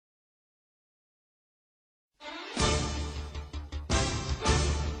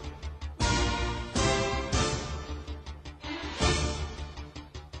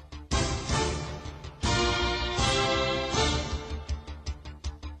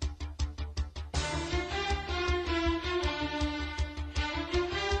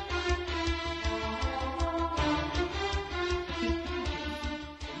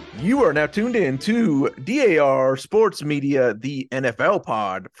You are now tuned in to DAR Sports Media, the NFL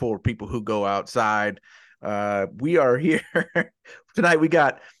pod for people who go outside. We are here tonight. We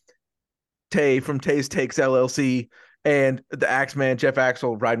got Tay from Tay's Takes LLC and the Axeman, Jeff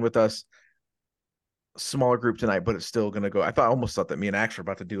Axel, riding with us. Smaller group tonight, but it's still going to go. I almost thought that me and Ax were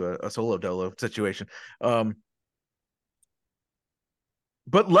about to do a solo dolo situation. But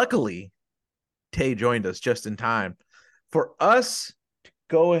luckily, Tay joined us just in time for us to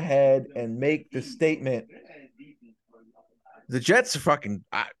go ahead and make the statement. The Jets are fucking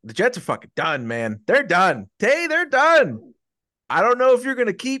done, man. They're done. Tay, they're done. I don't know if you're going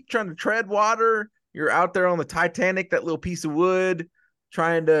to keep trying to tread water. You're out there on the Titanic, that little piece of wood,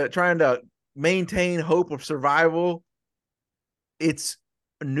 trying to maintain hope of survival. It's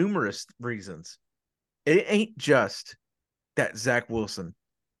numerous reasons. It ain't just that Zach Wilson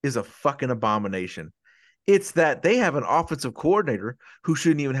is a fucking abomination. It's that they have an offensive coordinator who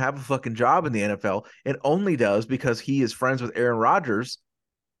shouldn't even have a fucking job in the NFL and only does because he is friends with Aaron Rodgers,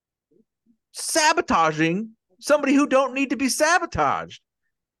 sabotaging somebody who don't need to be sabotaged.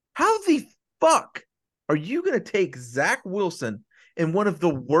 How the fuck are you going to take Zach Wilson and one of the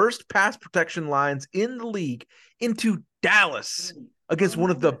worst pass protection lines in the league into Dallas against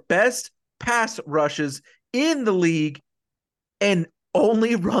one of the best pass rushes in the league and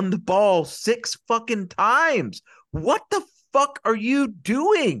only run the ball 6 fucking times? What the fuck are you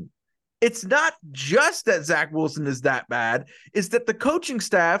doing? It's not just that Zach Wilson is that bad. It's that the coaching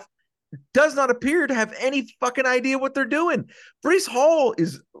staff does not appear to have any fucking idea what they're doing. Breece Hall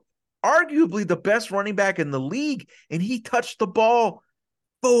is arguably the best running back in the league, and he touched the ball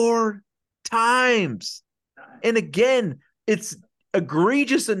 4 times. And again, it's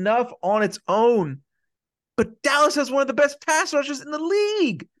egregious enough on its own, but Dallas has one of the best pass rushes in the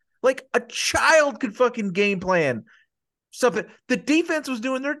league. Like a child could fucking game plan something. The defense was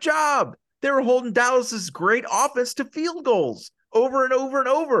doing their job. They were holding Dallas's great offense to field goals over and over and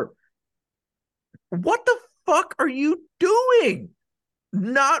over. What the fuck are you doing?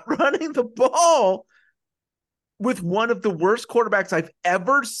 Not running the ball with one of the worst quarterbacks I've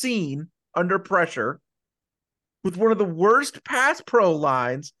ever seen under pressure, with one of the worst pass pro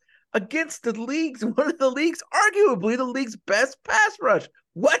lines against the league's, one of the league's, arguably the league's best pass rush.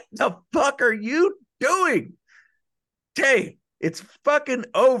 What the fuck are you doing? Tay, it's fucking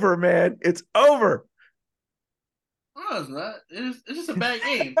over, man. It's over. No, it's not. It's just a bad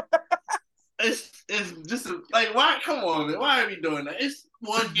game. it's just like, why? Come on, man. Why are we doing that? It's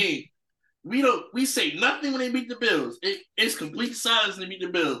one game. We say nothing when they beat the Bills. It's complete silence when they beat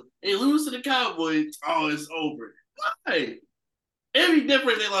the Bills. They lose to the Cowboys. Oh, it's over. Why? It'd be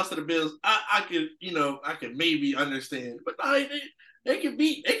different if they lost to the Bills. I could maybe understand, but no, they can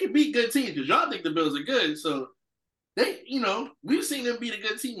beat good teams because y'all think the Bills are good. So we've seen them beat a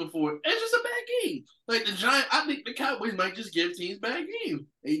good team before. It's just a bad game. Like the Giants, I think the Cowboys might just give teams bad games.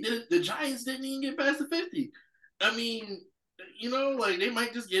 They did. The Giants didn't even get past the 50. I mean, like they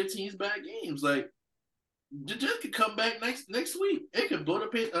might just give teams bad games. Like the Jets could come back next week. It could blow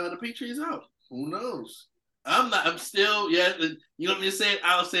the Patriots out. Who knows? I'm still, yeah. You know what I'm saying?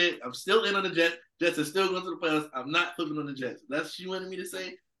 I'll say it. I'm still in on the Jets. Jets are still going to the playoffs. I'm not flipping on the Jets. If that's what you wanted me to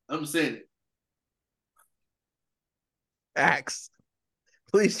say, I'm saying it. Axe,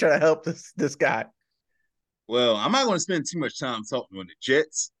 please try to help this guy. Well, I'm not going to spend too much time talking on the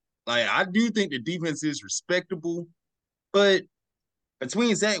Jets. Like, I do think the defense is respectable, but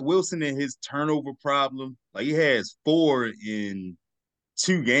between Zach Wilson and his turnover problem, like he has 4 in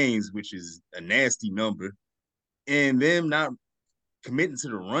 2 games, which is a nasty number, and them not committing to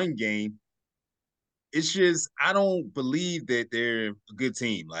the run game, it's just I don't believe that they're a good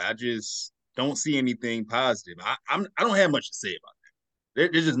team. Like I just don't see anything positive. I don't have much to say about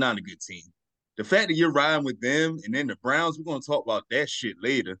that. They're just not a good team. The fact that you're riding with them and then the Browns, we're gonna talk about that shit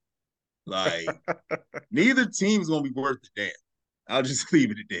later. Like neither team's gonna be worth the damn. I'll just leave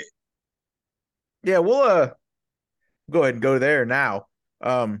it at that. Yeah, we'll go ahead and go there now.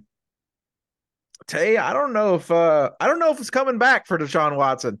 Tay, I don't know if it's coming back for Deshaun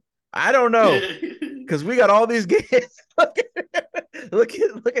Watson. I don't know because we got all these games. look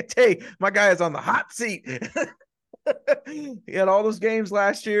at Tay. My guy is on the hot seat. He had all those games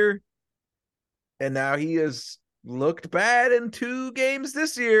last year, and now he has looked bad in 2 games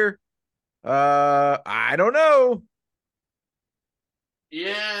this year. I don't know.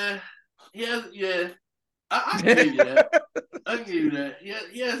 Yeah. I can give you that. I can give you that.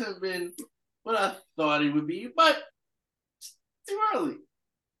 He hasn't been what I thought he would be, but it's too early.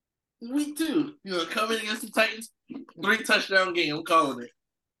 Week 2, coming against the Titans, 3 touchdown game. I'm calling it.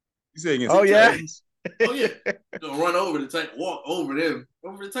 You say against the Titans? Oh yeah, gonna run over the Titans, walk over the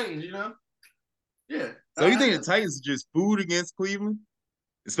Titans. Yeah. So you think the Titans are just food against Cleveland,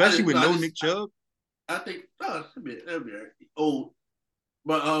 especially with no Nick Chubb? I think it'll be all right. Old,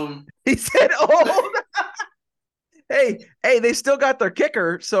 but he said old. hey, they still got their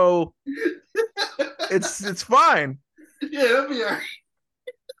kicker, so it's fine. Yeah, that'll be all right.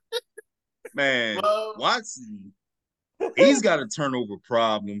 Man, Watson, he's got a turnover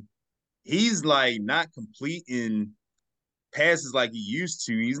problem. He's like not completing passes like he used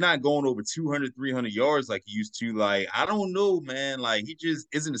to. He's not going over 200, 300 yards like he used to. Like, I don't know, man. Like, he just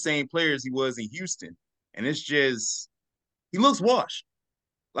isn't the same player as he was in Houston. And it's just, he looks washed.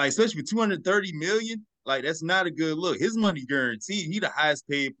 Like, especially with 230 million, like, that's not a good look. His money guaranteed. He the highest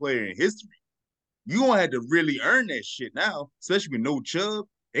paid player in history. You gonna have to really earn that shit now, especially with no Chubb.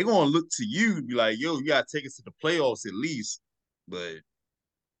 They're gonna look to you and be like, yo, you gotta take us to the playoffs at least. But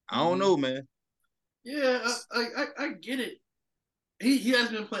I don't know, man. Yeah, I get it. He has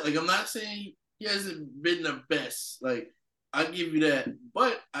been playing. Like, I'm not saying he hasn't been the best. Like, I give you that.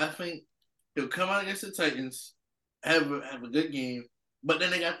 But I think he'll come out against the Titans, have a good game. But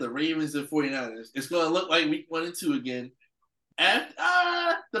then they got the Ravens and 49ers. It's going to look like week 1 and 2 again. After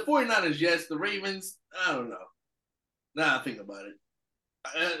the 49ers, yes. The Ravens, I don't know. Now I think about it.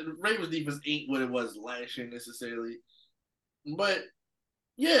 The Ravens defense ain't what it was last year necessarily. But,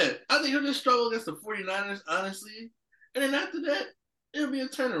 yeah, I think he'll just struggle against the 49ers, honestly. And then after that, it'll be a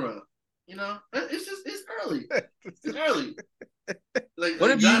turnaround. It's early. It's early. What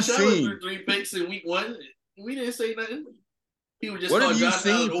have Josh you Allen seen? threw 3 picks in week 1. We didn't say nothing. People just what called have you Josh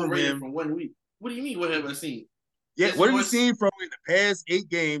seen Allen from overrated him? from 1 week. What do you mean? What have I seen? Yeah, what have you seen from him in the past 8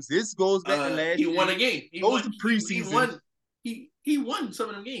 games? This goes back to last year. He won a game. He goes won to preseason. He won some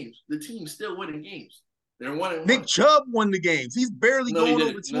of them games. The team's still winning games. They're 1-1. Nick Chubb won the games. He's barely going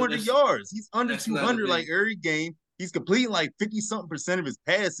over 200 yards. He's under 200 like every game. He's completing like 50-something% of his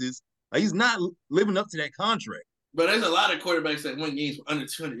passes. Like, he's not living up to that contract. But there's a lot of quarterbacks that win games for under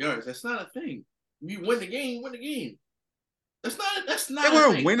 200 yards. That's not a thing. You win the game, win the game. That's not. They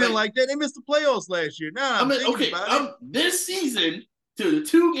weren't winning like that. They missed the playoffs last year. This season, to the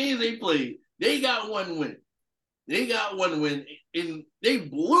 2 games they played, they got 1 win. And they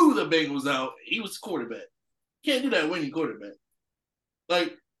blew the Bengals out. He was quarterback. Can't do that when you're quarterback.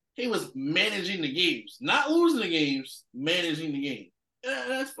 Like, he was managing the games, not losing the games, managing the game. Yeah,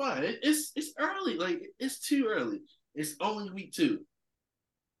 that's fine. It's early. Like, it's too early. It's only week 2,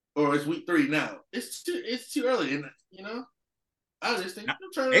 or it's week 3 now. It's too early, and I just think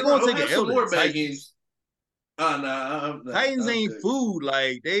they're gonna take an L to more the bad games. Titans ain't food.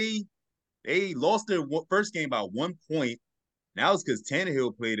 Like, they lost their first game by 1 point. Now it's because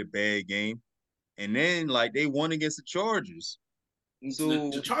Tannehill played a bad game, and then like they won against the Chargers. So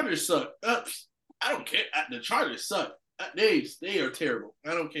the Chargers suck. I don't care. The Chargers suck. They are terrible.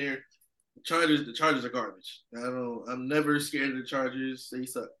 I don't care. The Chargers are garbage. I'm never scared of the Chargers. They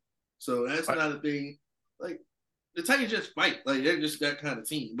suck. So that's not a thing. Like, the Titans just fight. Like, they're just that kind of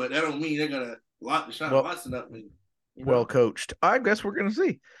team. But that don't mean they're gonna lock Deshaun Watson up. Well coached. I guess we're gonna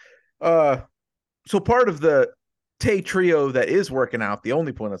see. So part of the Tay trio that is working out, the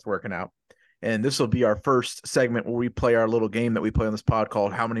only one that's working out, and this will be our first segment where we play our little game that we play on this pod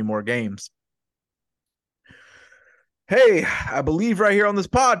called How Many More Games? Hey, I believe right here on this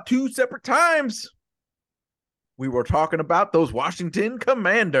pod, 2 separate times, we were talking about those Washington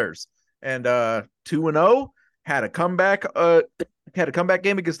Commanders. And 2-0 had a comeback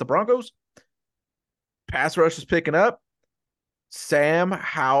game against the Broncos. Pass rush is picking up. Sam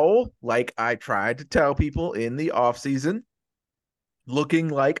Howell, like I tried to tell people in the offseason, looking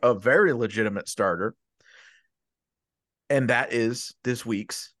like a very legitimate starter. And that is this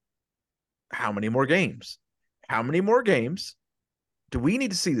week's how many more games? How many more games do we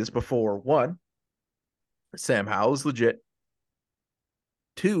need to see this before? 1, Sam Howell is legit.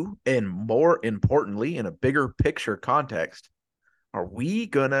 2, and more importantly, in a bigger picture context, are we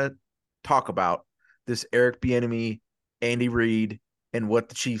going to talk about this Eric Bieniemy, Andy Reid, and what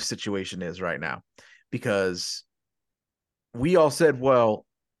the Chiefs situation is right now? Because we all said, well,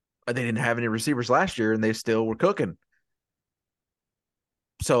 they didn't have any receivers last year and they still were cooking.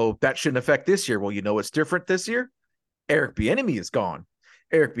 So that shouldn't affect this year. Well, you know what's different this year? Eric Bieniemy is gone.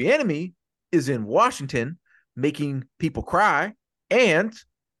 Eric Bieniemy is in Washington making people cry and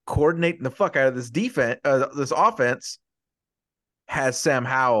coordinating the fuck out of this defense. This offense has Sam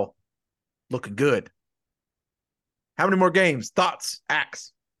Howell looking good. How many more games? Thoughts?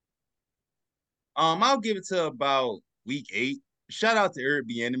 Axe? I'll give it to about week 8. Shout out to Eric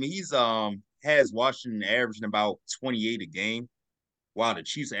Bieniemy. He's has Washington averaging about 28 a game, while the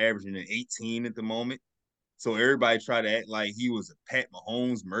Chiefs are averaging 18 at the moment. So everybody tried to act like he was a Pat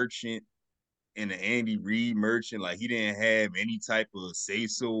Mahomes merchant and an Andy Reid merchant, like he didn't have any type of say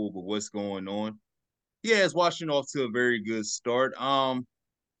so over what's going on. Yeah, it's Washington off to a very good start.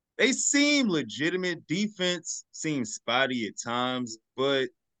 They seem legitimate. Defense seems spotty at times, but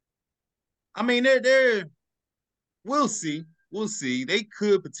I mean, they're we'll see. We'll see. They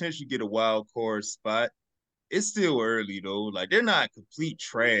could potentially get a wild card spot. It's still early though. Like they're not complete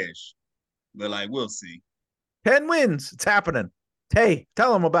trash, but like we'll see. 10 wins. It's happening. Hey,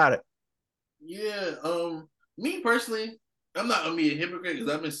 tell them about it. Yeah. Me personally, I'm not gonna be a hypocrite because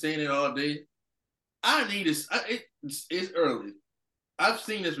I've been saying it all day. I need this. It's early. I've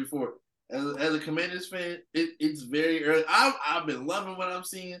seen this before. As a Commanders fan, it's very early. I've been loving what I'm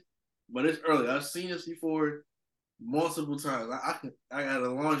seeing, but it's early. I've seen this before multiple times. I got a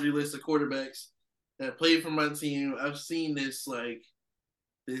laundry list of quarterbacks that played for my team. I've seen this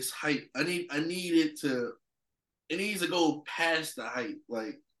hype. I need it needs to go past the hype.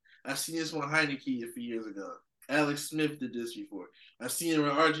 Like I seen this one Heineke a few years ago. Alex Smith did this before. I've seen it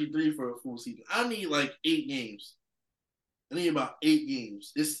with RG3 for a full season. I need like 8 games. I need about 8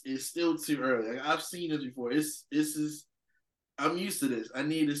 games. It's still too early. Like I've seen this before. I'm used to this. I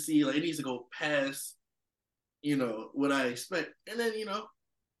need to see like it needs to go past, what I expect. And then,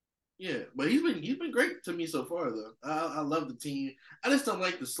 yeah. But he's been great to me so far though. I love the team. I just don't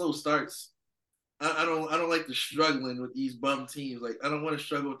like the slow starts. I don't like the struggling with these bum teams. Like I don't want to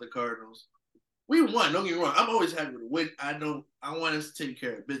struggle with the Cardinals. We won. Don't get me wrong. I'm always happy with a win. I want us to take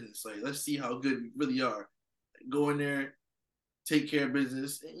care of business. Like let's see how good we really are. Go in there, take care of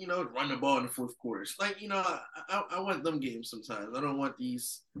business, and run the ball in the fourth quarter. Like I want them games sometimes. I don't want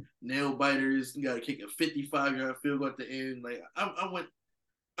these nail biters. You got to kick a 55-yard field goal at the end. Like I want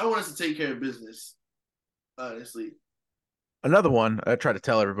us to take care of business. Honestly. Another one I tried to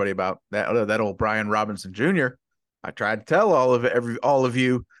tell everybody about that old Brian Robinson Jr. I tried to tell all of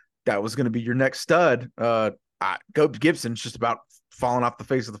you that was going to be your next stud. Goat Gibson's just about falling off the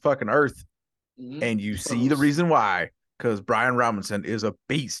face of the fucking earth, and you see the reason why. Because Brian Robinson is a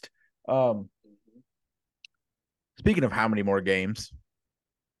beast. Speaking of how many more games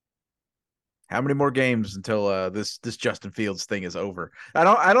until this Justin Fields thing is over?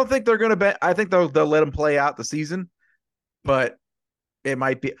 I don't think they're going to bet. I think they'll let him play out the season, but it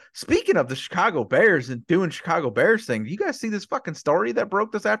might be. Speaking of the Chicago Bears and doing Chicago Bears thing, do you guys see this fucking story that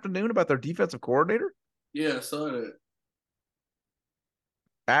broke this afternoon about their defensive coordinator? Yeah, I saw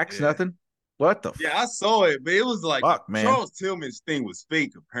that. Nothing. What the? Yeah, I saw it, but it was like man. Charles Tillman's thing was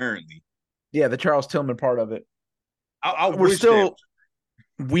fake, apparently. Yeah, the Charles Tillman part of it. We're still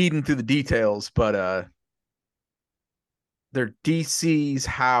weeding through the details, but their DC's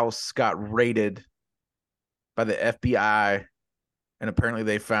house got raided by the FBI, and apparently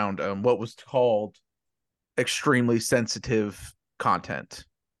they found what was called extremely sensitive content.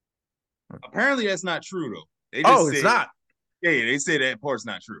 Apparently that's not true though. It's not. Yeah, they say that part's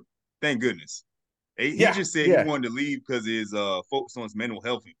not true. Thank goodness. He just said he wanted to leave because his focus on his mental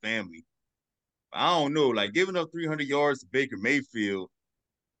health and family. I don't know, like giving up 300 yards to Baker Mayfield,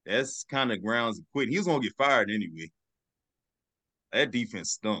 that's kind of grounds of quitting. He was gonna get fired anyway. That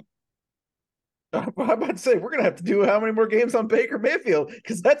defense stunk. I'm about to say we're gonna have to do how many more games on Baker Mayfield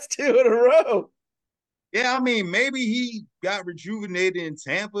because that's 2 in a row. Yeah, I mean, maybe he got rejuvenated in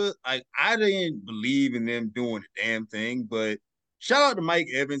Tampa. Like I didn't believe in them doing the damn thing, but shout out to Mike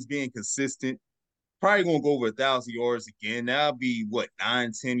Evans being consistent. Probably gonna go over 1,000 yards again. That'll be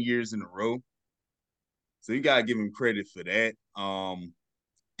 9-10 years in a row. So you gotta give him credit for that.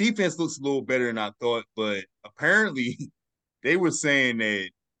 Defense looks a little better than I thought, but apparently they were saying that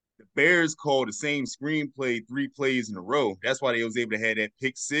the Bears called the same screenplay 3 plays in a row. That's why they was able to have that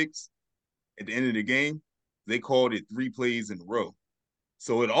pick 6 at the end of the game. They called it 3 plays in a row.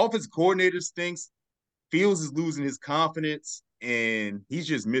 So the offensive coordinator stinks. Fields is losing his confidence, and he's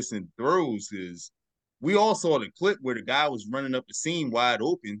just missing throws. Because we all saw the clip where the guy was running up the seam wide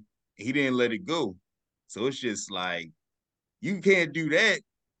open, and he didn't let it go. So it's just like, you can't do that.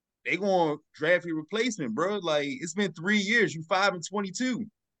 They gonna draft your replacement, bro. Like it's been 3 years. You 5-22.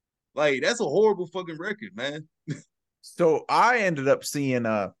 Like that's a horrible fucking record, man. So I ended up seeing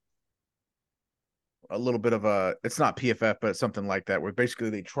a little bit of it's not PFF, but something like that, where basically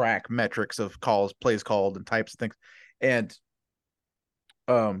they track metrics of plays called, and types of things. And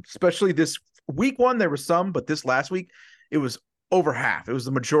especially this week 1, there was some, but this last week, it was over half. It was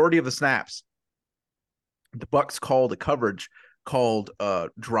the majority of the snaps. The Bucs called a coverage called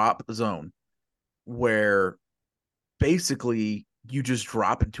drop zone, where basically you just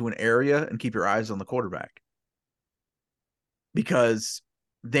drop into an area and keep your eyes on the quarterback. Because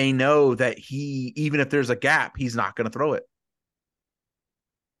they know that even if there's a gap, he's not going to throw it.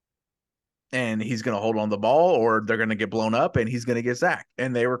 And he's going to hold on the ball, or they're going to get blown up and he's going to get sacked.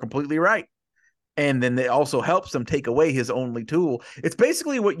 And they were completely right. And then it also helps them take away his only tool. It's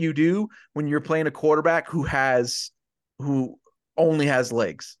basically what you do when you're playing a quarterback who only has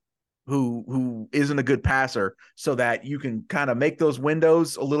legs, who isn't a good passer, so that you can kind of make those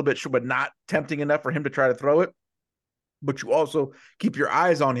windows a little bit short, but not tempting enough for him to try to throw it. But you also keep your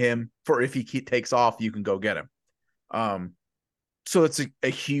eyes on him for if he takes off, you can go get him. So it's a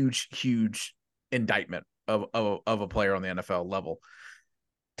huge, huge indictment of a player on the NFL level.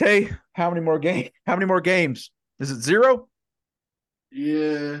 Tay, how many more games? Is it 0?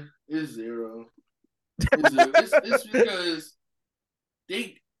 Yeah, it's 0. It's 0. It's because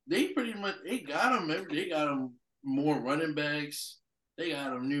they pretty much got him more running backs. They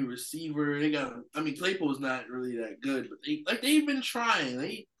got him new receiver. They got him. I mean, Claypool's not really that good, but they've been trying.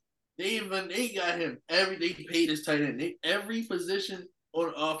 They got him they paid his tight end. Every position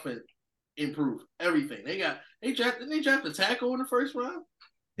on offense improved. Everything. They drafted a tackle in the first round.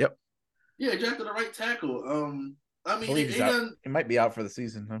 Yep. Yeah, drafted the right tackle. I mean, he might be out for the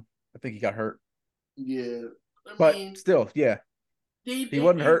season, huh? I think he got hurt. Yeah. But still, yeah. He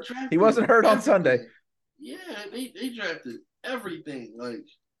wasn't hurt. He wasn't hurt on Sunday. Yeah, they drafted everything. Like,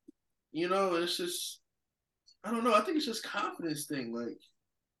 it's just, I don't know. I think it's just confidence thing. Like,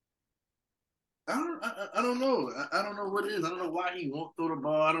 I don't know. I don't know what it is. I don't know why he won't throw the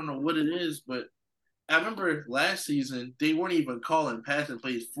ball. I don't know what it is, but I remember last season they weren't even calling passing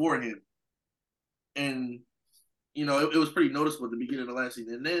plays for him, and it was pretty noticeable at the beginning of the last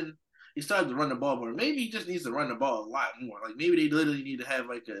season. And then he started to run the ball more. Maybe he just needs to run the ball a lot more. Like maybe they literally need to have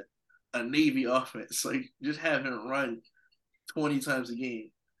like a Navy offense, like just have him run 20 times a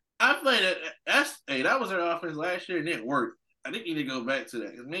game. I played that was their offense last year and it worked. I think you need to go back to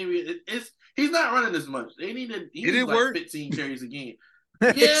that because maybe he's not running as much. He needs like 15 carries a game.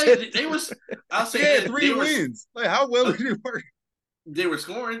 Yeah, they was. I'll say yeah, 3 wins. Like how well did it work? They were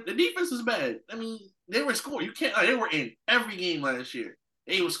scoring. The defense was bad. I mean, they were scoring. You can't. They were in every game last year.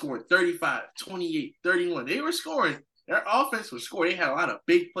 They were scoring 35, 28, 31. They were scoring. Their offense was scoring. They had a lot of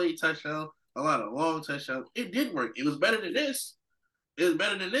big play touchdowns, a lot of long touchdowns. It did work. It was better than this. It was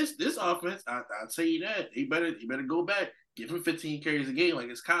better than this. This offense, I'll tell you that. He better go back. Give him 15 carries a game like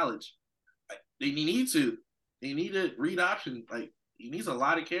it's college. They need to. They need a read option. Like he needs a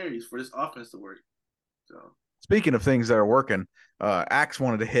lot of carries for this offense to work. So speaking of things that are working, Axe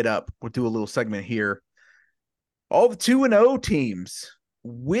wanted to hit up. We'll do a little segment here. All the 2-0 teams.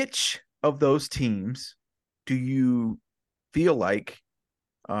 Which of those teams do you feel like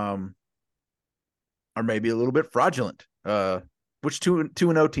are maybe a little bit fraudulent? Which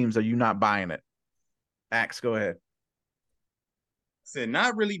 2-0 teams are you not buying it? Axe, go ahead. Said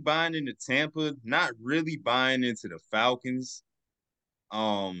not really buying into Tampa, not really buying into the Falcons.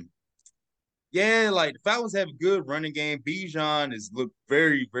 Yeah, like the Falcons have a good running game. Bijan has looked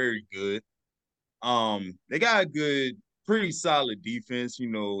very, very good. They got a good, pretty solid defense.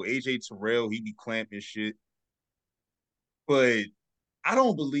 AJ Terrell, he be clamping shit. But I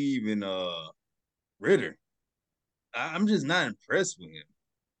don't believe in Ritter. I'm just not impressed with him.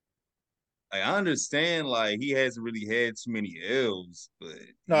 Like, I understand, like, he hasn't really had too many L's, but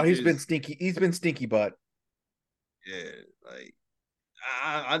no, he's been stinky. He's been stinky butt. Yeah, like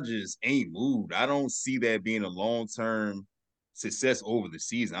I just ain't moved. I don't see that being a long-term success over the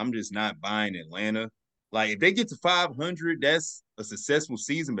season. I'm just not buying Atlanta. Like, if they get to 500, that's a successful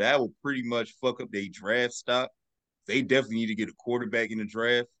season, but that will pretty much fuck up their draft stock. They definitely need to get a quarterback in the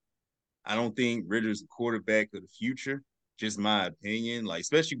draft. I don't think Ritter's a quarterback of the future, just my opinion. Like,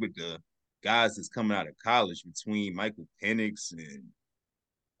 especially with the guys that's coming out of college between Michael Penix and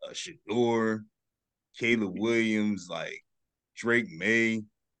Shador, Caleb Williams, like Drake May.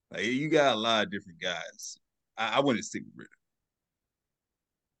 Like, you got a lot of different guys. I wouldn't stick with Ritter.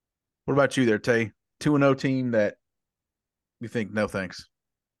 What about you there, Tay? 2-0 team that you think no thanks?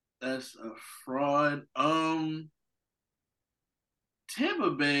 That's a fraud.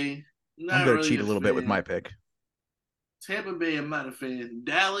 Tampa Bay. I'm going to cheat a little bit with my pick. Tampa Bay, I'm not a fan.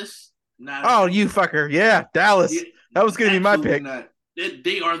 Dallas, not. Oh, you fucker! Yeah, Dallas. Yeah, that was going to be my pick. Not.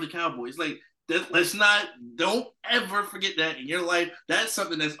 They are the Cowboys. Like, don't ever forget that in your life. That's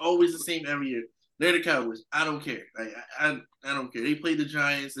something that's always the same every year. They're the Cowboys. I don't care. Like, I don't care. They played the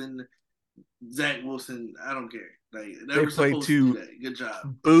Giants and Zach Wilson. I don't care. Like, they played two good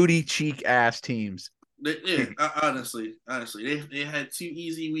job. Booty cheek ass teams. Yeah, honestly, they had 2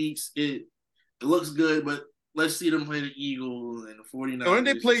 easy weeks. It looks good, but let's see them play the Eagles and the 49ers. Don't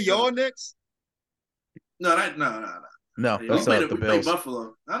they play y'all next? No. No, Yeah, that's we the played Bills.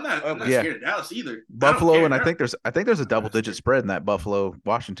 Buffalo. I'm not Yeah. scared of Dallas either. I don't Buffalo, care. and I think there's a double digit spread in that Buffalo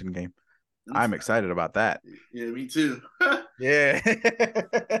Washington game. I'm excited about that. Yeah, me too. Yeah.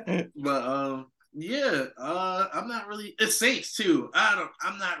 But yeah, I'm not really. It's Saints too.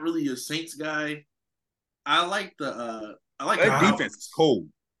 I'm not really a Saints guy. I like the That defense is Falcons. cold.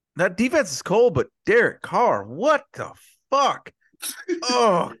 That defense is cold, but Derek Carr, what the fuck?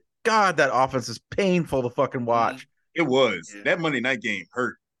 Oh God, that offense is painful to fucking watch. It was. Yeah. That Monday night game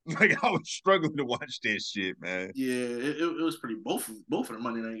hurt. Like I was struggling to watch that shit, man. Yeah, it was pretty both of the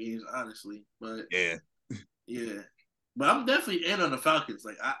Monday night games, honestly. But Yeah. yeah. But I'm definitely in on the Falcons.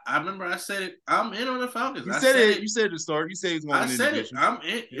 Like I remember I said it. I'm in on the Falcons. You said it. You said at the start. You said he's going I to win the said it. division. I'm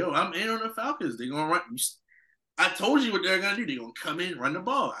in. Yo, I'm in on the Falcons. They're gonna run. I told you what they're gonna do. They're gonna come in, run the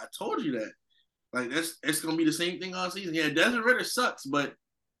ball. I told you that. Like it's gonna be the same thing all season. Yeah, Desmond Ritter sucks, but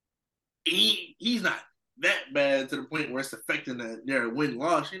he's not that bad to the point where it's affecting their win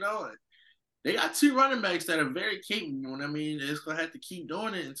loss. You know, they got two running backs that are very capable. And I mean, it's gonna have to keep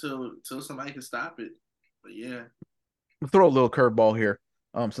doing it until somebody can stop it. But yeah, We'll throw a little curveball here,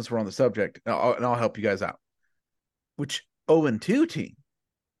 since we're on the subject, and I'll help you guys out. Which 0-2 team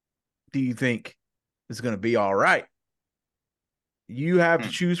do you think is going to be all right? You have to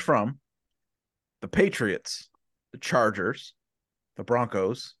choose from the Patriots, the Chargers, the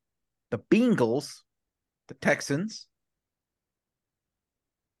Broncos, the Bengals, the Texans,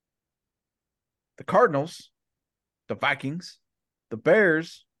 the Cardinals, the Vikings, the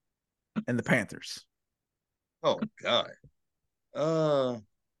Bears, and the Panthers. Oh God.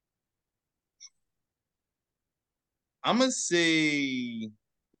 I'm gonna say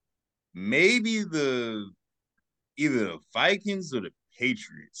maybe either the Vikings or the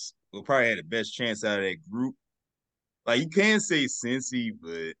Patriots will probably have the best chance out of that group. Like you can say Cincy,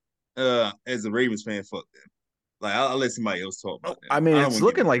 but as a Ravens fan, fuck them. Like I'll let somebody else talk about them. I mean, I don't it's wanna get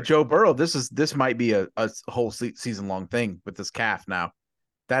looking like personal. Joe Burrow. This might be a whole season long thing with this calf now.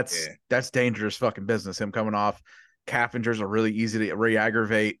 That's dangerous fucking business. Him coming off calf injuries are really easy to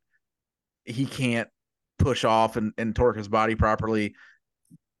re-aggravate. He can't push off and torque his body properly.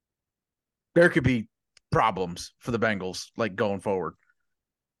 There could be problems for the Bengals like going forward.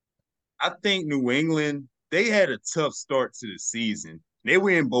 I think New England, they had a tough start to the season. They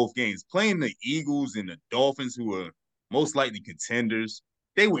were in both games, playing the Eagles and the Dolphins, who were most likely contenders.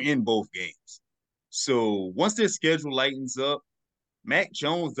 They were in both games. So once their schedule lightens up, Mac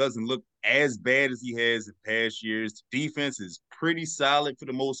Jones doesn't look as bad as he has in past years. The defense is pretty solid for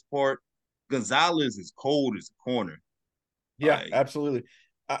the most part. Gonzalez is cold as a corner. Yeah, absolutely.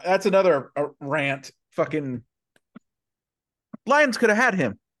 That's another rant. Fucking Lions could have had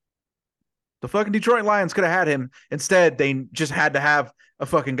him. The fucking Detroit Lions could have had him. Instead, they just had to have a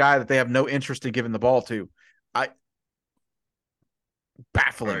fucking guy that they have no interest in giving the ball to.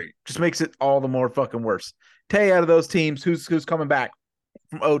 Baffling. Right. Just makes it all the more fucking worse. Tay, out of those teams, who's coming back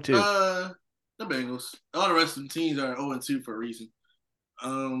from 0-2? The Bengals. All the rest of the teams are 0-2 for a reason.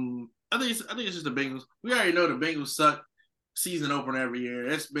 I think it's just the Bengals. We already know the Bengals suck season opener every year.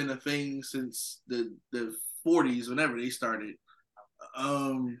 That's been a thing since the 40s, whenever they started.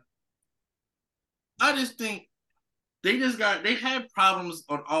 I just think they had problems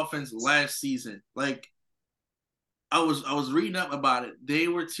on offense last season. Like I was reading up about it. They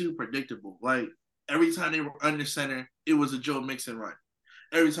were too predictable. Like every time they were under center, it was a Joe Mixon run.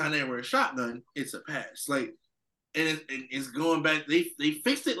 Every time they were a shotgun, it's a pass. Like, and it's going back. They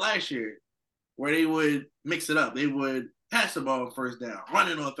fixed it last year, where they would mix it up. They would pass the ball on first down, run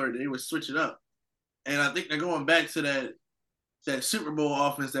it on third. They would switch it up, and I think they're going back to that Super Bowl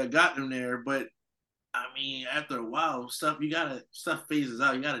offense that got them there. But I mean, after a while, stuff phases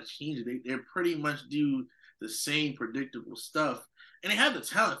out. You gotta change it. They pretty much do the same predictable stuff, and they have the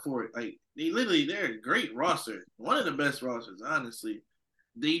talent for it. Like they're a great roster, one of the best rosters, honestly.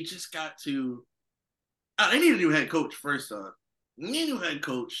 They just got to. They need a new head coach first off. They need a new head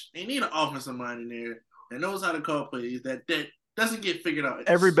coach. They need an offensive mind in there that knows how to call plays. That doesn't get figured out.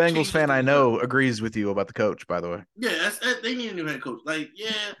 Every Bengals fan I know agrees with you about the coach. By the way, yeah, they need a new head coach. Like,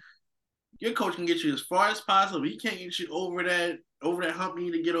 yeah, your coach can get you as far as possible. He can't get you over that hump you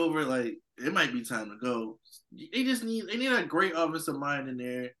need to get over. Like, it might be time to go. They need a great offensive mind in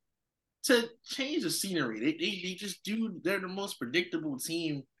there to change the scenery. They just do. They're the most predictable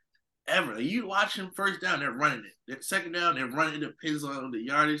team ever. Like, you watch them first down, they're running it. Their second down, they're running it. Pins on the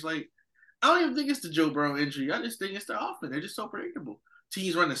yardage. Like, I don't even think it's the Joe Burrow injury. I just think it's the offense. They're just so predictable.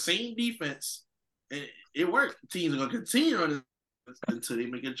 Teams run the same defense, and it works. Teams are gonna continue running until they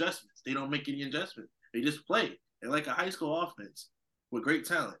make adjustments. They don't make any adjustments. They just play. They're like a high school offense with great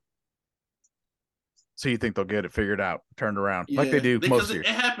talent. So you think they'll get it figured out, turned around, Yeah, like they do most years?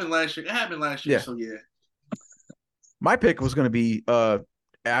 It happened last year. It happened last year. Yeah. So yeah. My pick was going to be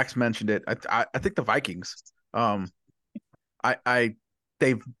Axe mentioned it. I think the Vikings.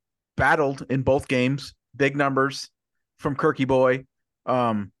 They've battled in both games, big numbers from Kirky Boy.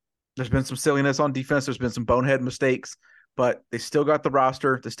 There's been some silliness on defense. There's been some bonehead mistakes, but they still got the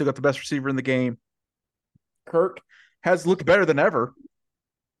roster. They still got the best receiver in the game. Kirk has looked better than ever,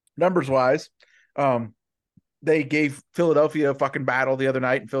 numbers wise. They gave Philadelphia a fucking battle the other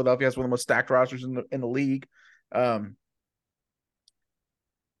night, and Philadelphia has one of the most stacked rosters in the league. I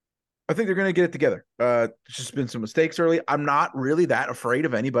think they're going to get it together. There's just been some mistakes early. I'm not really that afraid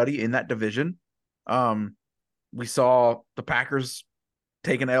of anybody in that division. We saw the Packers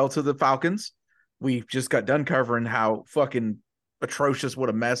take an L to the Falcons. We just got done covering how fucking atrocious, what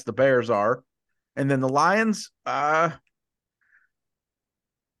a mess the Bears are. And then the Lions, the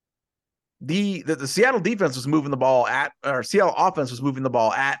Seattle defense was moving the ball Seattle offense was moving the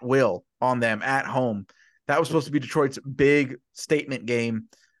ball at will on them at home. That was supposed to be Detroit's big statement game.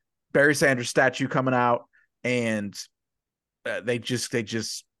 Barry Sanders statue coming out, and they just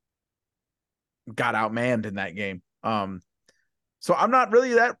got outmanned in that game. So I'm not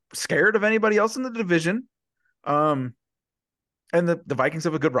really that scared of anybody else in the division. And the Vikings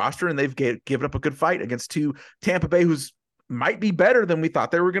have a good roster, and they've given up a good fight against two Tampa Bay, who's might be better than we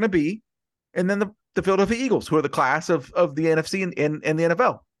thought they were going to be, and then the Philadelphia Eagles, who are the class of the NFC and the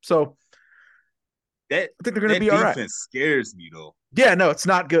NFL. So I think they're going to be all right. That defense scares me, though. Yeah, no, it's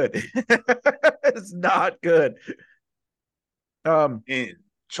not good. It's not good. And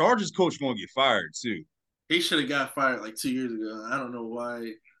Chargers coach going to get fired too. He should have got fired like 2 years ago. I don't know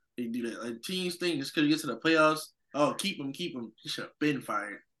why they do that. Like teams think just because he gets to the playoffs, oh, keep him. He should have been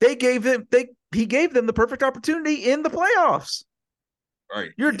fired. He gave them the perfect opportunity in the playoffs.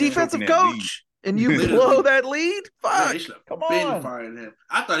 Right. You're a defensive coach, and you blow that lead? Fuck. Yeah, they should have been firing him.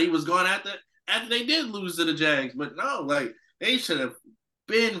 I thought he was going after they did lose to the Jags, but no, like they should have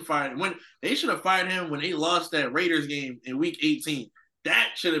been fired. They should have fired him when they lost that Raiders game in Week 18. That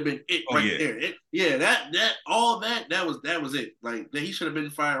should have been it there. That was it. Like he should have been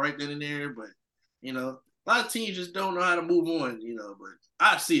fired right then and there. But a lot of teams just don't know how to move on. But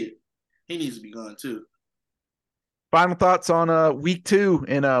I see it. He needs to be gone too. Final thoughts on week 2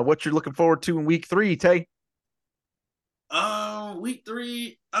 and what you're looking forward to in week 3, Tay? Week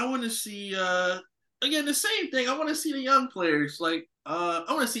 3, I want to see again the same thing. I want to see the young players. Like I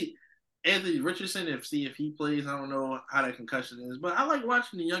want to see Anthony Richardson see if he plays. I don't know how that concussion is, but I like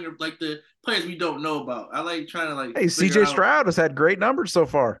watching the younger, like the players we don't know about. I like trying to like. Hey, CJ Stroud has had great numbers so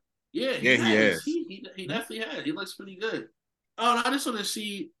far. Yeah, he has. He definitely has. He looks pretty good. Oh, I just want to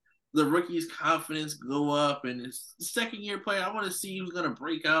see the rookies' confidence go up, and his second-year player. I want to see who's gonna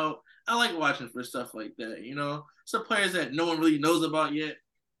break out. I like watching for stuff like that. Some players that no one really knows about yet.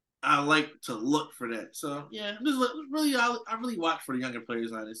 I like to look for that. So yeah, just really, I really watch for the younger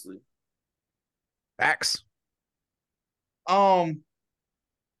players, honestly. Facts. I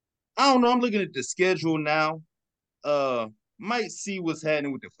don't know. I'm looking at the schedule now. Might see what's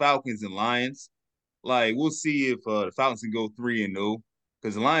happening with the Falcons and Lions. Like we'll see if the Falcons can go 3-0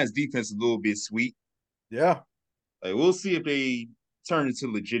 because the Lions defense is a little bit sweet. Yeah. Like we'll see if they turn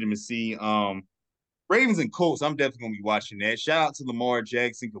into legitimacy. Ravens and Colts, I'm definitely gonna be watching that. Shout out to Lamar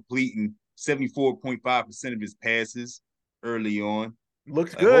Jackson completing 74.5% of his passes early on.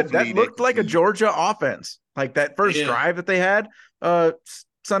 Looked good. That looked like a Georgia offense. Like that first drive that they had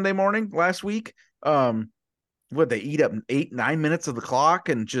Sunday morning last week. Would they eat up 8-9 minutes of the clock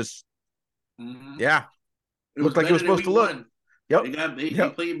and just yeah. It looked like it was supposed to look. Yep. They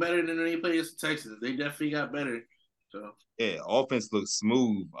played better than they played against Texas. They definitely got better. So yeah, offense looks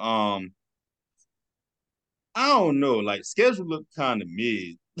smooth. I don't know. Like schedule looked kind of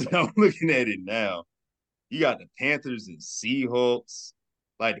mid. I'm looking at it now. You got the Panthers and Seahawks.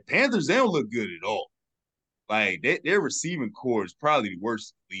 Like the Panthers, they don't look good at all. Like their receiving core is probably the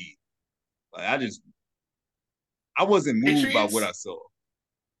worst in the league. Like I wasn't moved by what I saw.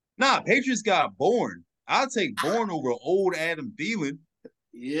 Nah, Patriots got Bourne. I'll take Bourne over old Adam Thielen.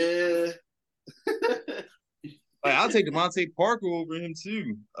 Yeah. I'll take Devontae Parker over him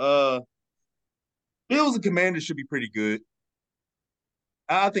too. Bills and Commanders should be pretty good.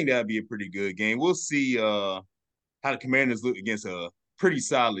 I think that'd be a pretty good game. We'll see how the Commanders look against a pretty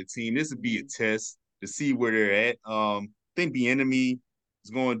solid team. This would be a test to see where they're at. I think the enemy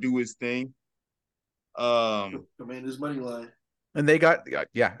is going to do his thing. Commanders money line. And they got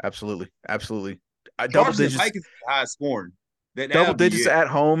absolutely. Double digits high scoring. Double digits at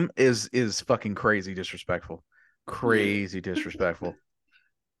home is fucking crazy disrespectful. Disrespectful.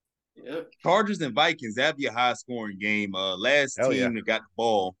 Yep. Chargers and Vikings, that'd be a high scoring game. Last Hell yeah. team that got the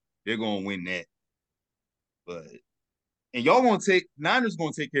ball, they're gonna win that. But and y'all gonna take Niners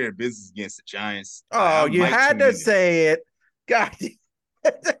gonna take care of business against the Giants. Oh, I you might had tune to in say it. God.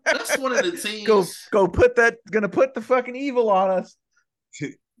 That's one of the go teams. put that. Gonna put the fucking evil on us.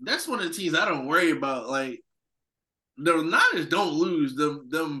 That's one of the teams I don't worry about. Like the Niners don't lose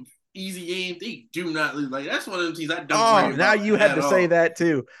them easy games. They do not lose. Like that's one of the teams I don't worry Oh, now about you had at to say all. that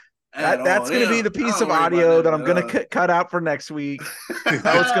too. At all. That's going to be the I piece don't of worry about audio that them I'm at going to cut out for next week.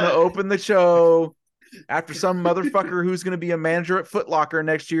 How it's going to open the show after some motherfucker who's going to be a manager at Foot Locker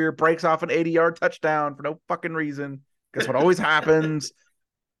next year breaks off an 80-yard touchdown for no fucking reason. Guess what always happens?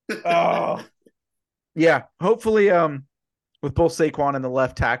 Oh, yeah. Hopefully, with both Saquon and the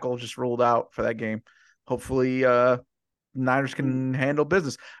left tackle just ruled out for that game, hopefully, Niners can handle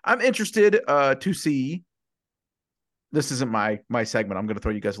business. I'm interested to see. This isn't my segment. I'm going to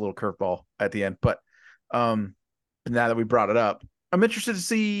throw you guys a little curveball at the end, but now that we brought it up, I'm interested to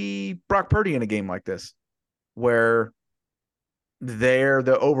see Brock Purdy in a game like this, where they're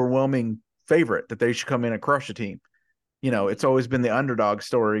the overwhelming favorite that they should come in and crush a team. You know, it's always been the underdog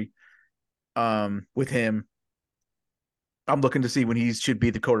story with him. I'm looking to see when he should be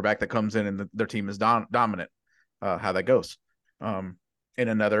the quarterback that comes in and their team is dominant, how that goes. In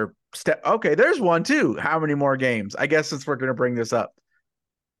another step. Okay, there's one too. How many more games? I guess since we're going to bring this up,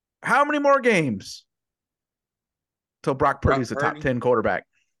 how many more games till Brock Purdy's a top 10 quarterback?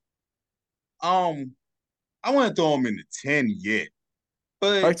 I want to throw him in the 10 yet,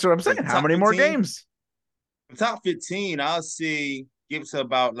 but That's what I'm saying. How many 15, more games? The top 15, I'll say give to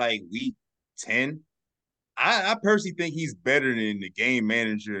about like week 10. I personally think he's better than the game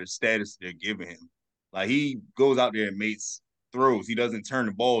manager status they're giving him. Like he goes out there and makes throws. He doesn't turn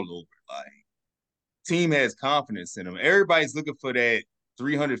the ball over. Like team has confidence in him. Everybody's looking for that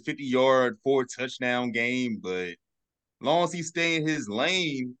 350-yard, 4-touchdown game, but as long as he stay in his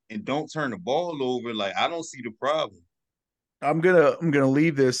lane and don't turn the ball over, like I don't see the problem. I'm gonna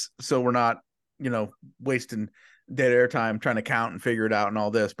leave this so we're not, wasting dead air time trying to count and figure it out and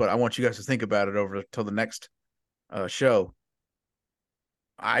all this. But I want you guys to think about it over till the next show.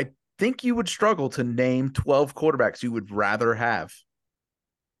 I think you would struggle to name 12 quarterbacks you would rather have.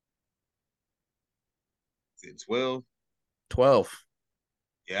 Is it 12? 12.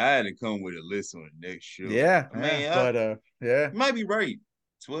 Yeah, I had to come with a list on the next show. Yeah, yeah. You might be right.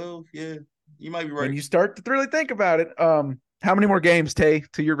 12, yeah. You might be right. When you start to really think about it, how many more games, Tay,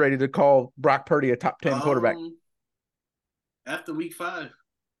 till you're ready to call Brock Purdy a top 10 quarterback? After week 5,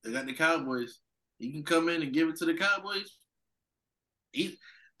 they got the Cowboys. You can come in and give it to the Cowboys. He's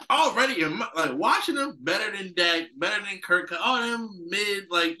already like watching them better than Dak, better than Kirk. All them mid,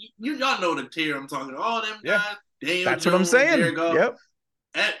 like y'all know the tier I'm talking. All them guys. Daniel That's Jones, what I'm saying. Jared Goff. Yep.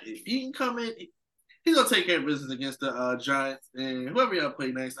 If he can come in, he's gonna take care of business against the Giants and whoever y'all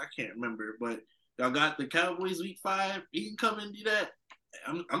play next. I can't remember, but y'all got the Cowboys week 5. He can come in and do that.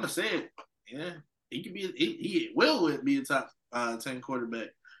 I'm gonna say it. Yeah, he can be. He will be a top 10 quarterback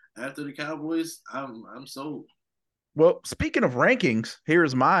after the Cowboys. I'm sold. Well, speaking of rankings,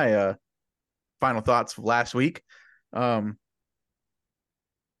 here's my final thoughts of last week.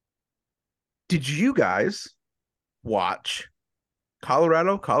 Did you guys watch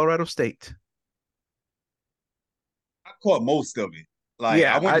Colorado State? I caught most of it. Like,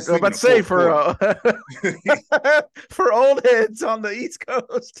 yeah, I was about to say for for old heads on the East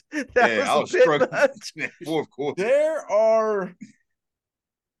Coast, I was struggling fourth quarter. There are.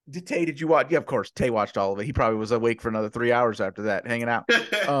 Did you watch? Yeah, of course. Tay watched all of it. He probably was awake for another 3 hours after that, hanging out.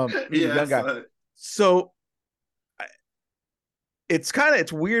 Young guy. So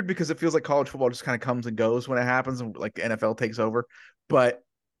it's weird because it feels like college football just kind of comes and goes when it happens, and like the NFL takes over. But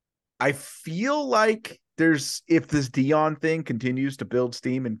I feel like if this Dion thing continues to build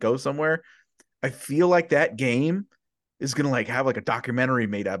steam and go somewhere, I feel like that game is gonna like have like a documentary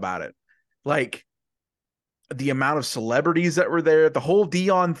made about it. Like the amount of celebrities that were there, the whole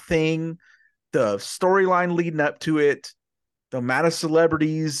Dion thing, the storyline leading up to it, the amount of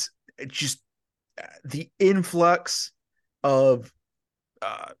celebrities, just the influx of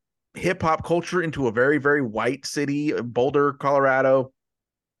hip hop culture into a very, very white city, Boulder, Colorado.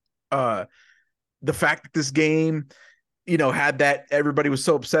 The fact that this game, had that everybody was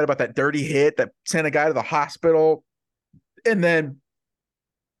so upset about that dirty hit that sent a guy to the hospital. And then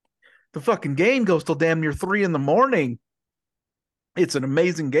the fucking game goes till damn near 3 a.m. It's an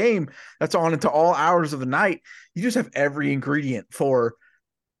amazing game that's on into all hours of the night. You just have every ingredient for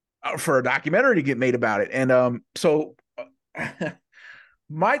a documentary to get made about it. And so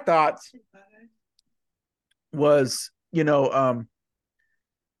my thoughts was,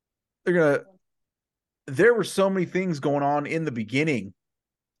 there were so many things going on in the beginning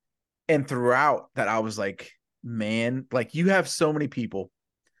and throughout that I was like, man, like you have so many people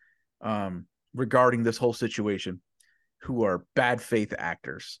regarding this whole situation who are bad faith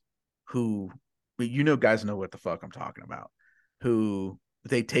actors who, guys know what the fuck I'm talking about, who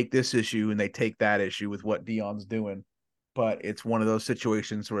they take this issue and they take that issue with what Deion's doing. But it's one of those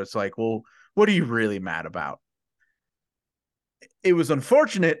situations where it's like, well, what are you really mad about? It was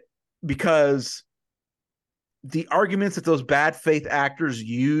unfortunate because the arguments that those bad faith actors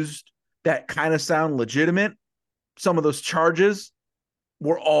used that kind of sound legitimate, some of those charges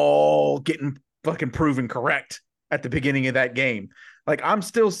were all getting fucking proven correct at the beginning of that game. Like I'm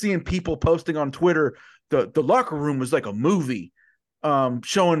still seeing people posting on Twitter, the locker room was like a movie,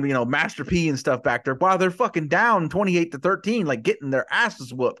 showing, Master P and stuff back there while they're fucking down 28-13, like getting their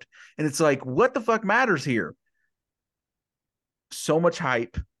asses whooped. And it's like, what the fuck matters here? So much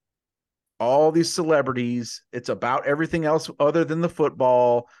hype, all these celebrities. It's about everything else other than the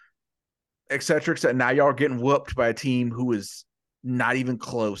football, et cetera, et cetera. Now y'all are getting whooped by a team who is not even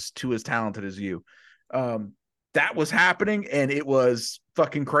close to as talented as you. That was happening, and it was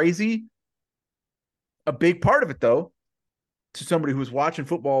fucking crazy. A big part of it, though, to somebody who's watching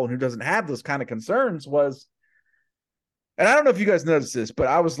football and who doesn't have those kind of concerns was, and I don't know if you guys noticed this, but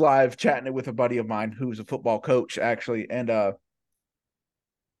I was live chatting it with a buddy of mine who's a football coach, actually, and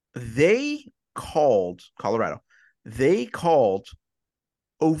they called Colorado. They called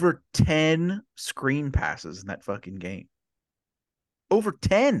over 10 screen passes in that fucking game. Over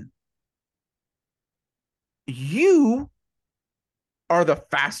 10. You are the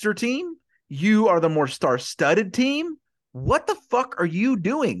faster team. You are the more star-studded team. What the fuck are you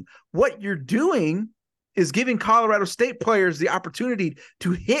doing? What you're doing is giving Colorado State players the opportunity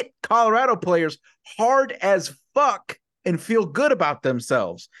to hit Colorado players hard as fuck and feel good about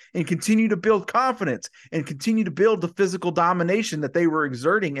themselves and continue to build confidence and continue to build the physical domination that they were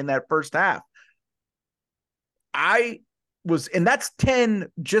exerting in that first half. And that's 10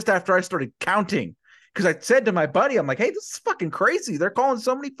 just after I started counting. Because I said to my buddy, I'm like, hey, this is fucking crazy. They're calling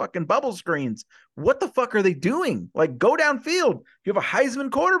so many fucking bubble screens. What the fuck are they doing? Like, go downfield. You have a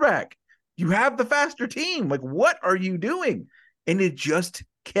Heisman quarterback. You have the faster team. Like, what are you doing? And it just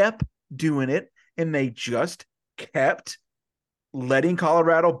kept doing it. And they just kept letting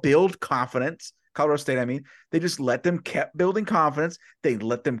Colorado build confidence. Colorado State, I mean. They just let them kept building confidence. They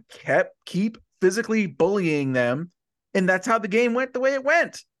let them keep physically bullying them. And that's how the game went the way it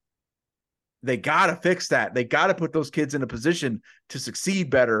went. They got to fix that. They got to put those kids in a position to succeed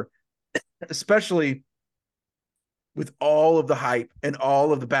better, especially with all of the hype and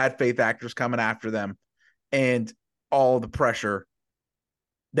all of the bad faith actors coming after them and all the pressure.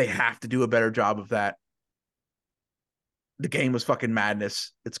 They have to do a better job of that. The game was fucking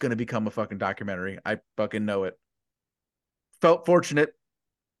madness. It's going to become a fucking documentary. I fucking know it. Felt fortunate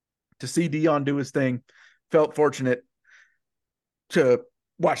to see Deion do his thing. Felt fortunate to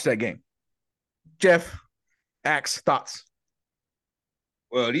watch that game. Jeff, Axe, thoughts?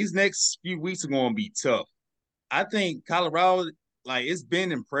 Well, these next few weeks are going to be tough. I think Colorado, it's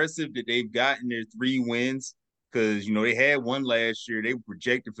been impressive that they've gotten their 3 wins because, they had one last year. They were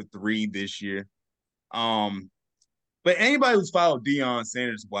projected for 3 this year. But anybody who's followed Deion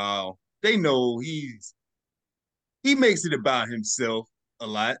Sanders a while, they know he makes it about himself a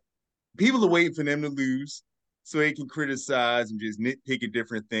lot. People are waiting for them to lose so he can criticize and just nitpick at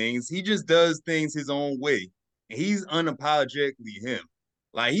different things. He just does things his own way. And he's unapologetically him.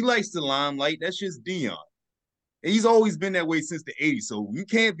 Like, he likes the limelight. That's just Deion. And he's always been that way since the 80s, so you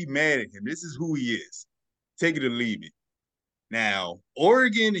can't be mad at him. This is who he is. Take it or leave it. Now,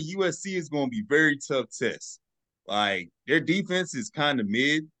 Oregon and USC is going to be very tough tests. Like, their defense is kind of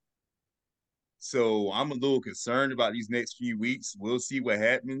mid. So I'm a little concerned about these next few weeks. We'll see what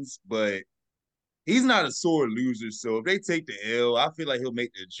happens. But he's not a sore loser. So if they take the L, I feel like he'll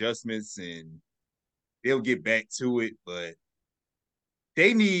make the adjustments and they'll get back to it. But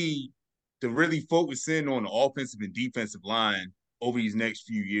they need to really focus in on the offensive and defensive line over these next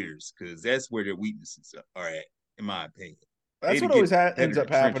few years because that's where their weaknesses are at, in my opinion. That's what always ends up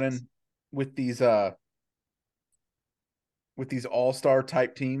happening with these all-star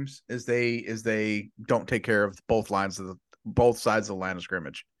type teams is they don't take care of both sides of the line of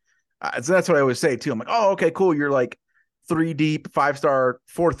scrimmage. So that's what I always say too. I'm like, oh, okay, cool. You're like 3 deep, 5-star,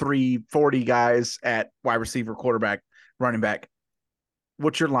 4-3, 40 guys at wide receiver, quarterback, running back.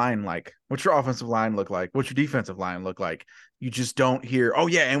 What's your line like? What's your offensive line look like? What's your defensive line look like? You just don't hear, oh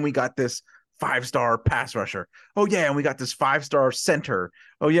yeah, and we got this 5-star pass rusher. Oh yeah, and we got this 5-star center.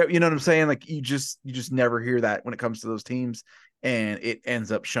 Oh yeah, you know what I'm saying? Like you just never hear that when it comes to those teams. and it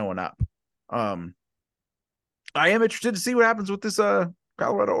ends up showing up. I am interested to see what happens with this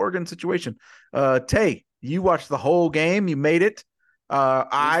Colorado Oregon situation. Tay, you watched the whole game. You made it.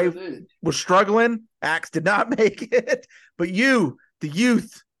 I was struggling. Axe did not make it, but you, the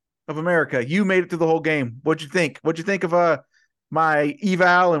youth of America, you made it through the whole game. What'd you think? What'd you think of my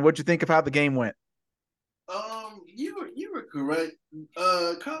eval, and what'd you think of how the game went? You were correct.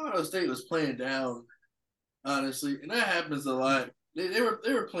 Colorado State was playing down, honestly, and that happens a lot. They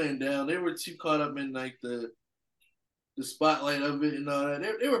were playing down. They were too caught up in like the spotlight of it and all that.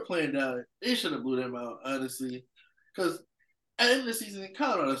 They were playing down. They should have blew them out, honestly, because at the end of the season,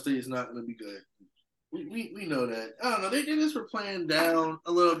 Colorado State is not going to be good. We know that. I don't know. They just were playing down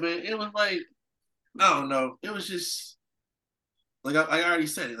a little bit. It was like, I don't know. It was just like I already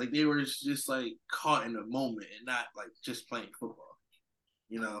said it. Like they were just like caught in the moment and not like just playing football.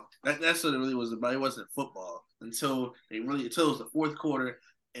 You know, that's what it really was about. It wasn't football until it was the fourth quarter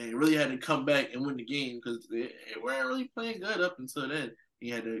and it really had to come back and win the game because they weren't really playing good up until then.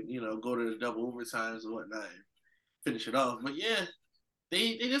 You had to, go to the double overtimes and whatnot and finish it off. But yeah,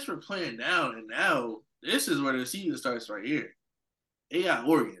 they just were playing down, and now this is where the season starts right here. They got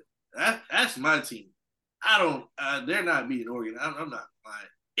Oregon. That's my team. They're not beating Oregon. I'm not lying.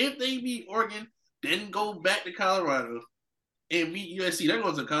 If they beat Oregon, then go back to Colorado and beat USC, they're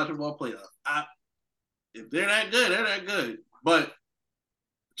going to the college football playoff. If they're that good, they're that good. But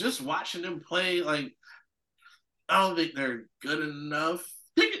just watching them play, like, I don't think they're good enough.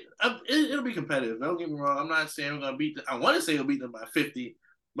 It'll be competitive. Don't get me wrong. I'm not saying we're going to beat them. I want to say we'll beat them by 50,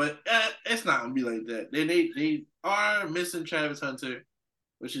 but it's not going to be like that. They are missing Travis Hunter,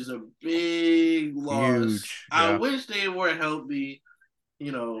 which is a big loss. Huge. Yeah. I wish they were healthy,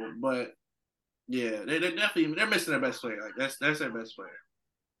 but yeah, they're missing their best player. Like that's their best player.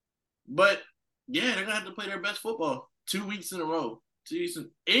 But yeah, they're gonna have to play their best football 2 weeks in a row. They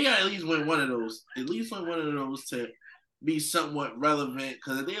gotta at least win one of those. At least win one of those to be somewhat relevant.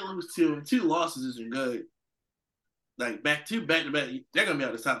 Because if they lose two losses isn't good. Like back to back, they're gonna be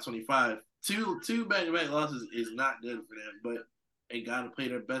out of the top 25. Two back-to-back losses is not good for them. But they gotta play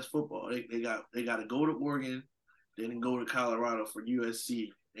their best football. They gotta go to Oregon, then go to Colorado for USC.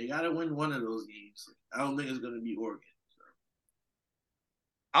 They gotta win one of those games. I don't think it's gonna be Oregon. So.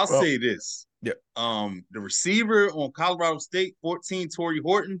 I'll say this. Yeah. The receiver on Colorado State, 14, Torrey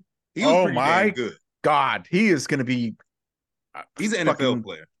Horton, he was pretty damn good. God, he is going to be. He's an NFL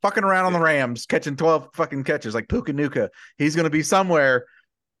player. Fucking around on the Rams, catching 12 fucking catches like Puka Nuka. He's going to be somewhere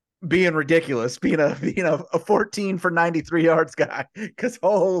being ridiculous, being a 14 for 93 yards guy. Because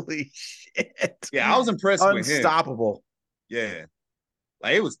holy shit. Yeah, I was impressed with him. Unstoppable. Yeah.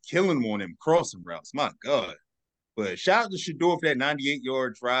 Like, it was killing him on them crossing routes. My God. But shout out to Shador for that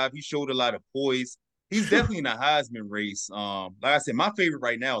 98-yard drive. He showed a lot of poise. He's definitely in the Heisman race. Like I said, my favorite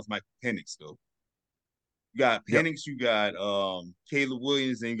right now is Michael Penix, though. You got Penix, You got Caleb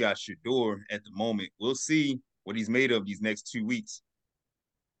Williams, and you got Shador at the moment. We'll see what he's made of these next 2 weeks.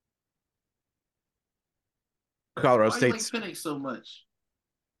 Colorado Why State's. do you like Penix so much?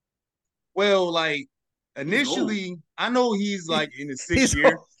 Well, like, initially, I know he's like in his sixth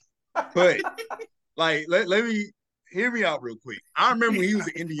year, but like, let me hear me out real quick. I remember when he was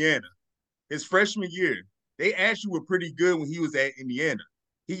in Indiana, his freshman year. They actually were pretty good when he was at Indiana.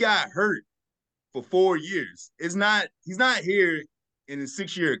 He got hurt for 4 years. He's not here in his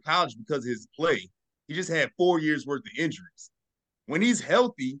 6th year of college because of his play. He just had 4 years worth of injuries. When he's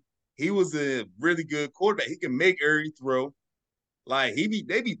healthy, he was a really good quarterback. He can make every throw. Like, they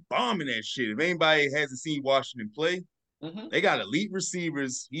be bombing that shit. If anybody hasn't seen Washington play, they got elite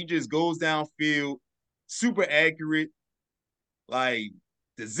receivers. He just goes downfield, super accurate. Like,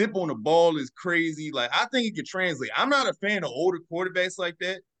 the zip on the ball is crazy. Like, I think he can translate. I'm not a fan of older quarterbacks like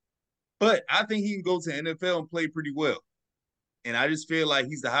that, but I think he can go to the NFL and play pretty well. And I just feel like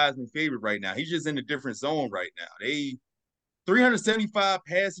he's the Heisman favorite right now. He's just in a different zone right now. They 375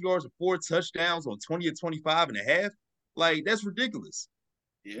 pass yards and 4 touchdowns on 20 or 25 and a half. Like, that's ridiculous.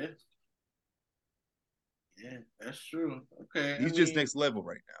 Yeah. Yeah, that's true. Okay. He's just next level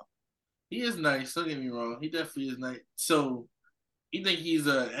right now. He is nice. Don't get me wrong. He definitely is nice. So, you think he's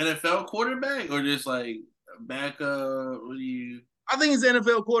an NFL quarterback or just like a backup? I think he's an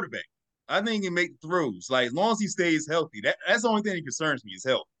NFL quarterback. I think he can make throws. Like, as long as he stays healthy, that's the only thing that concerns me is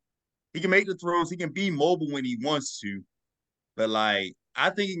health. He can make the throws. He can be mobile when he wants to. But, like, I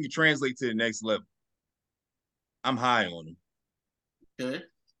think he can translate to the next level. I'm high on him. Okay.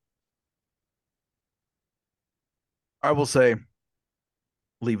 I will say,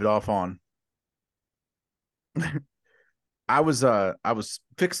 leave it off on. I was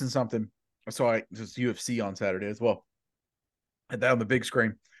fixing something, so I just UFC on Saturday as well. had that on the big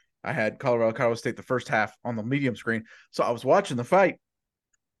screen. I had Colorado State the first half on the medium screen. So I was watching the fight,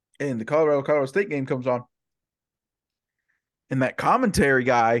 and the Colorado State game comes on. And that commentary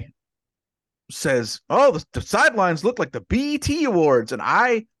guy says, "Oh, the sidelines look like the BET Awards." And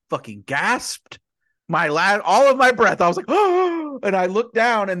I fucking gasped all of my breath. I was like, "Oh," and I looked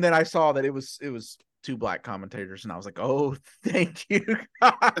down, and then I saw that it was two black commentators, and I was like, "Oh, thank you,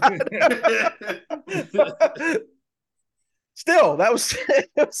 God." Still, that was it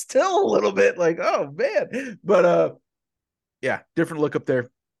was still a little bit like, oh man, but yeah, different look up there.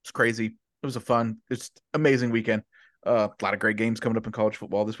 It's crazy. It was it's amazing weekend. A lot of great games coming up in college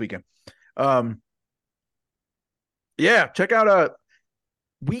football this weekend. Yeah, check out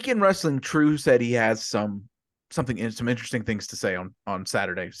Weekend Wrestling. True said he has some interesting things to say on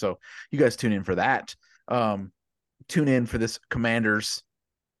Saturday. So you guys tune in for that. Tune in for this Commanders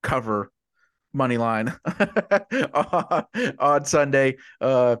cover money line on Sunday.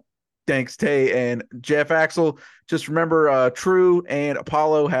 Thanks, Tay and Jeff Axel. Just remember, True and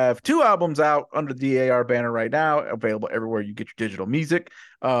Apollo have 2 albums out under the DAR banner right now, available everywhere you get your digital music.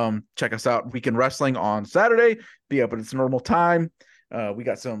 Check us out, Weekend Wrestling on Saturday. Be up at its normal time. We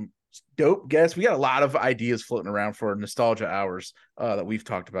got some dope guests. We got a lot of ideas floating around for nostalgia hours that we've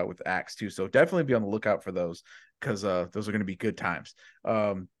talked about with Axe too. So definitely be on the lookout for those, because those are going to be good times.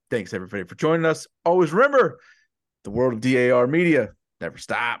 Thanks everybody for joining us. Always remember, the world of DAR Media never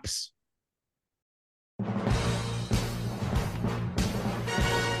stops.